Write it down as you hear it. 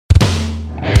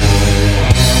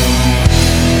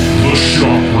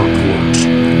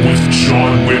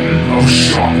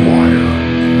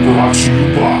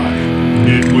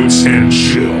Nitwits and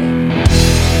Chill.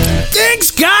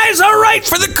 Thanks, guys. All right,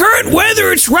 for the current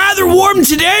weather, it's rather warm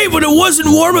today, but it wasn't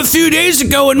warm a few days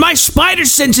ago, and my spider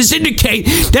senses indicate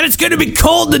that it's going to be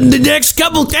cold in the next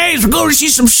couple days. We're going to see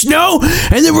some snow,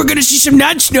 and then we're going to see some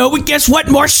non-snow, but guess what?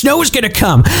 More snow is going to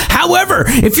come. However,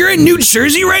 if you're in New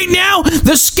Jersey right now,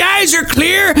 the skies are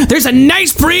clear, there's a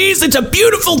nice breeze, it's a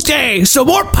beautiful day, so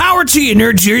more power to you,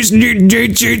 New Jersey.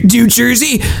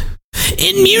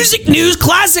 In music news,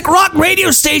 classic rock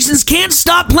radio stations can't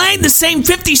stop playing the same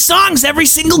 50 songs every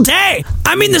single day.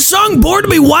 I mean, the song Born to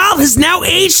Be Wild has now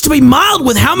aged to be mild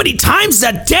with how many times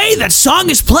that day that song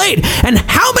is played. And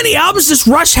how many albums does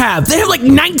Rush have? They have like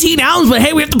 19 albums, but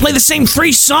hey, we have to play the same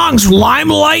 3 songs.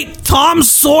 Limelight, Tom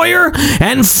Sawyer,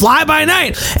 and Fly By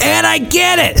Night. And I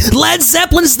get it. Led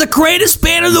Zeppelin's the greatest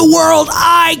band in the world.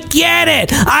 I get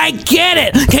it.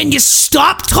 Can you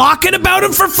stop talking about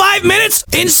him for 5 minutes?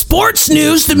 In sports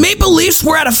news, the Maple Leafs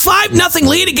were at a 5-0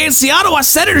 lead against the Ottawa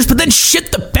Senators, but then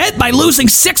shit the bed by losing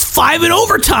 6-5 in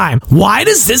overtime. Why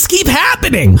does this keep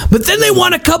happening? But then they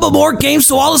won a couple more games,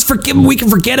 so all is forgiven. We can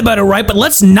forget about it, right? But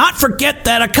let's not forget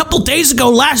that a couple days ago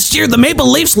last year, the Maple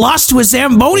Leafs lost to a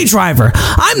Zamboni driver.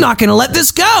 I'm not going to let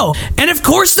this go. And of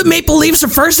course, the Maple Leafs are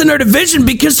first in their division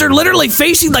because they're literally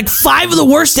facing like 5 of the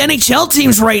worst NHL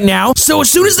teams right now. So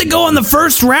as soon as they go in the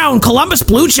first round, Columbus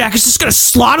Blue Jackets is just going to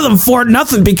slaughter them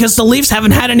 4-0 because the Leafs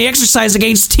haven't had any exercise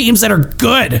against teams that are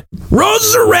good.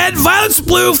 Roses are red, violets are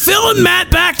blue. Phil and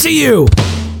Matt, back to you. The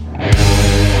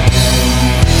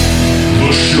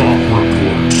Shock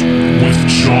Report with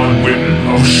John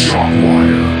Whitten of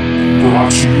Shockwire.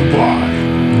 Brought to you by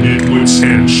Nitwits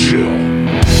and Chill.